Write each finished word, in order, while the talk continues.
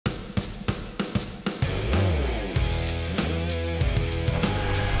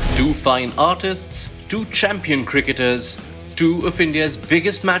Two fine artists, two champion cricketers, two of India's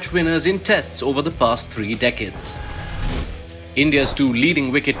biggest match winners in tests over the past 3 decades. India's two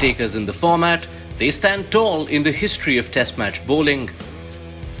leading wicket takers in the format, they stand tall in the history of test match bowling.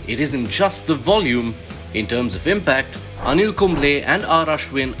 It isn't just the volume. In terms of impact, Anil Kumble and R.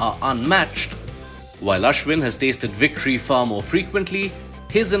 Ashwin are unmatched. While Ashwin has tasted victory far more frequently,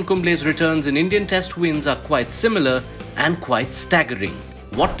 his and Kumble's returns in Indian test wins are quite similar and quite staggering.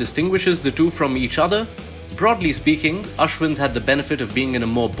 What distinguishes the two from each other? Broadly speaking, Ashwin's had the benefit of being in a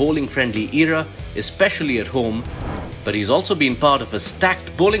more bowling-friendly era, especially at home, but he's also been part of a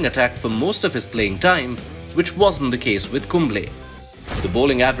stacked bowling attack for most of his playing time, which wasn't the case with Kumble. The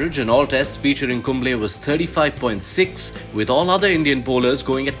bowling average in all tests featuring Kumble was 35.6, with all other Indian bowlers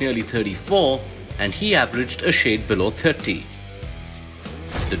going at nearly 34, and he averaged a shade below 30.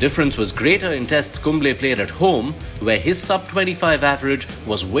 The difference was greater in tests Kumble played at home, where his sub-25 average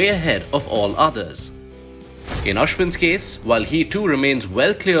was way ahead of all others. In Ashwin's case, while he too remains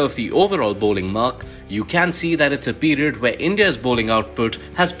well clear of the overall bowling mark, you can see that it's a period where India's bowling output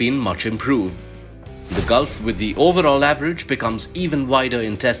has been much improved. The gulf with the overall average becomes even wider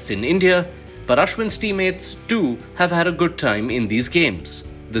in tests in India, but Ashwin's teammates too have had a good time in these games.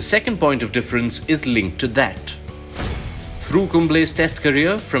 The second point of difference is linked to that. Through Kumble's test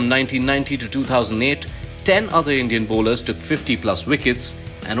career from 1990 to 2008, 10 other Indian bowlers took 50+ wickets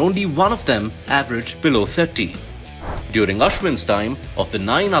and only one of them averaged below 30. During Ashwin's time, of the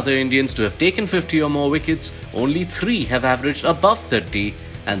 9 other Indians to have taken 50 or more wickets, only 3 have averaged above 30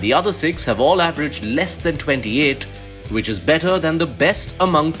 and the other 6 have all averaged less than 28, which is better than the best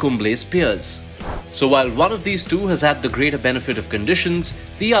among Kumble's peers. So while one of these two has had the greater benefit of conditions,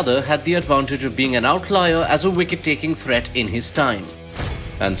 the other had the advantage of being an outlier as a wicket-taking threat in his time.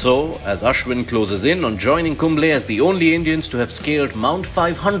 And so, as Ashwin closes in on joining Kumble as the only Indians to have scaled Mount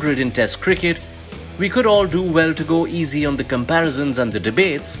 500 in Test cricket, we could all do well to go easy on the comparisons and the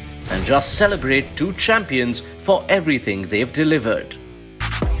debates and just celebrate two champions for everything they've delivered.